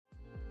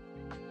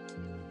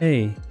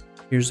Hey,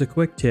 here's a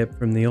quick tip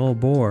from the old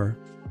boar.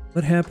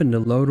 What happened to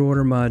Load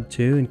Order Mod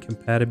 2 and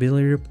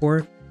Compatibility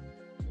Report?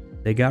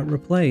 They got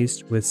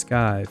replaced with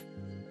Skyve.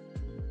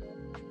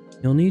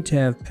 You'll need to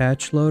have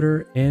Patch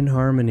Loader and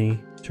Harmony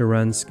to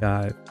run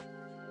Skyve.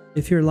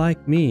 If you're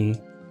like me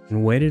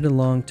and waited a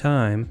long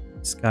time,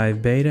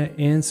 Skyve Beta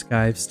and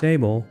Skyve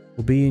Stable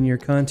will be in your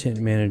content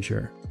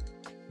manager.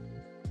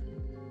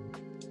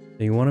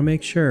 So you want to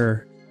make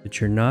sure that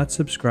you're not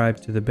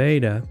subscribed to the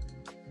beta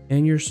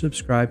and you're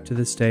subscribed to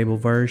the stable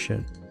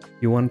version. If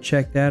you want to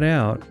check that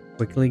out,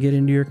 quickly get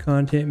into your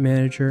content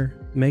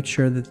manager, make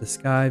sure that the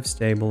Skyve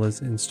stable is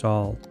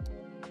installed.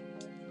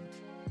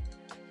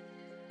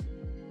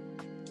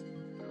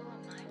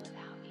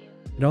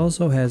 It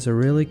also has a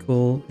really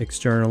cool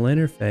external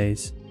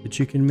interface that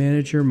you can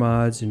manage your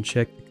mods and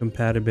check the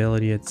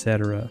compatibility,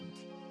 etc.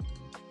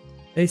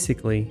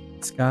 Basically,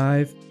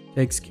 Skyve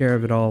takes care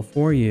of it all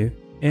for you,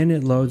 and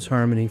it loads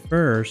Harmony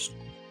first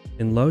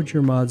and loads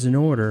your mods in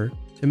order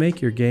to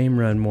make your game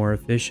run more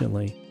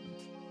efficiently.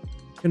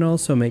 You can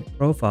also make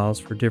profiles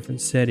for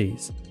different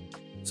cities.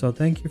 So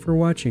thank you for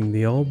watching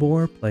the Old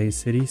Boar plays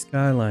Cities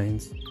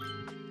Skylines.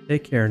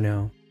 Take care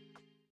now.